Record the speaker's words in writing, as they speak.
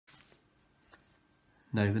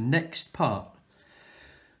Now the next part,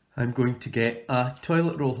 I'm going to get a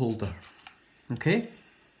toilet roll holder, okay?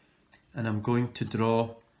 And I'm going to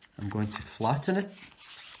flatten it.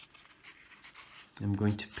 I'm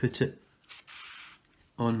going to put it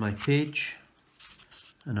on my page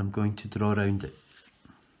and I'm going to draw around it.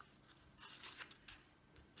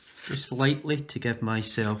 Just lightly to give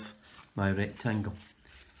myself my rectangle,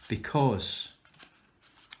 because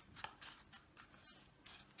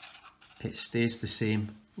it stays the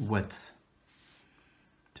same width.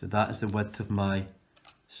 So that is the width of my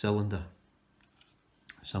cylinder.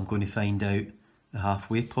 So I'm going to find out the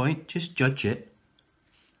halfway point, just judge it,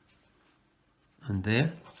 and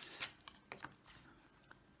there.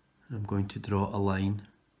 I'm going to draw a line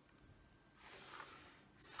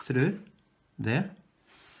through there.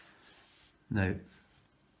 Now,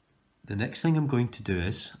 the next thing I'm going to do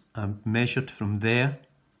is, I've measured from there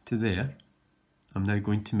to there. I'm now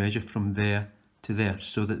going to measure from there to there,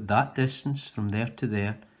 so that that distance from there to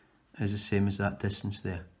there is the same as that distance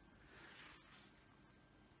there.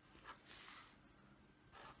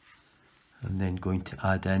 I'm then going to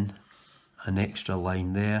add in an extra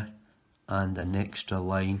line there and an extra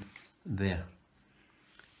line there.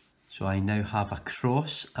 So I now have a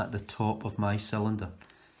cross at the top of my cylinder.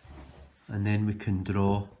 And then we can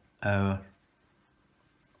draw our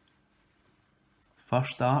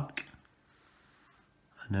first arc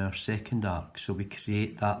and our second arc. So we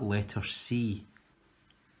create that letter C,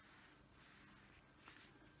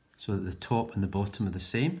 so that the top and the bottom are the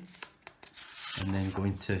same. And then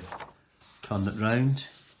going to turn it round,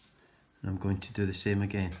 and I'm going to do the same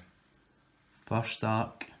again. First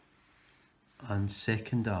arc and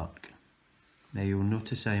second arc. Now you'll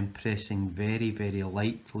notice I am pressing very, very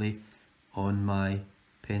lightly on my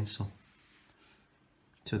pencil.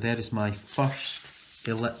 So there is my first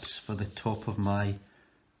ellipse for the top of my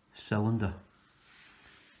cylinder.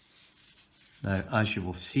 Now, as you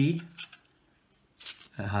will see,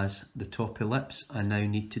 it has the top ellipse. I now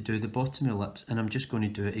need to do the bottom ellipse, and I'm just going to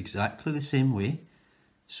do it exactly the same way.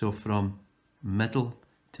 So from middle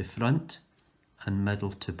to front and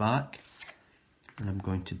middle to back, and I'm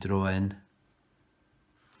going to draw in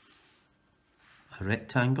a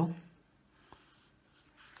rectangle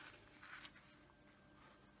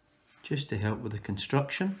just to help with the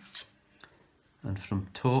construction. And from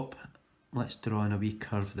top, let's draw in a wee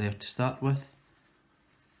curve there to start with.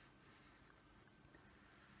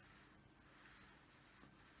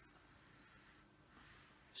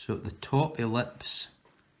 So at the top ellipse,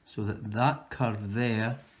 so that that curve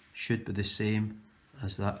there should be the same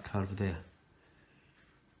as that curve there.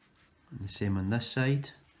 And the same on this side.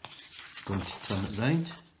 I'm going to turn it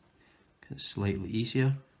round, because it's slightly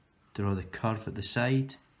easier. Draw the curve at the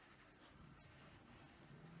side.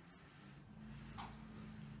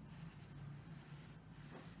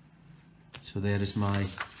 So there is my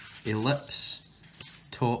ellipse,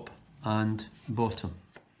 top and bottom.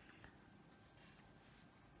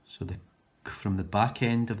 So from the back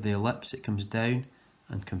end of the ellipse it comes down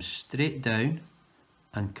and comes straight down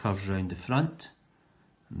and curves round the front,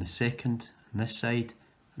 and the second on this side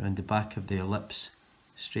round the back of the ellipse,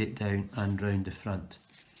 straight down and round the front.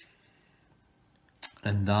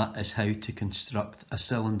 And that is how to construct a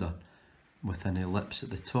cylinder with an ellipse at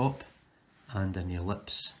the top and an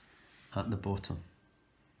ellipse at the bottom.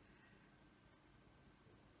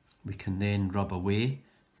 We can then rub away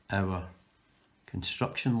our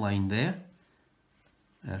construction line there,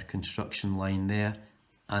 our construction line there,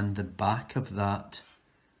 and the back of that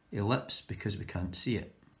ellipse, because we can't see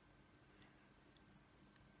it.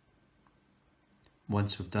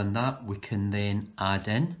 Once we've done that, we can then add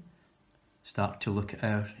in, start to look at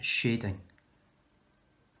our shading.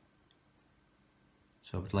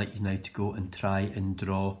 So I would like you now to go and try and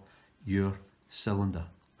draw your cylinder.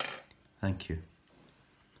 Thank you.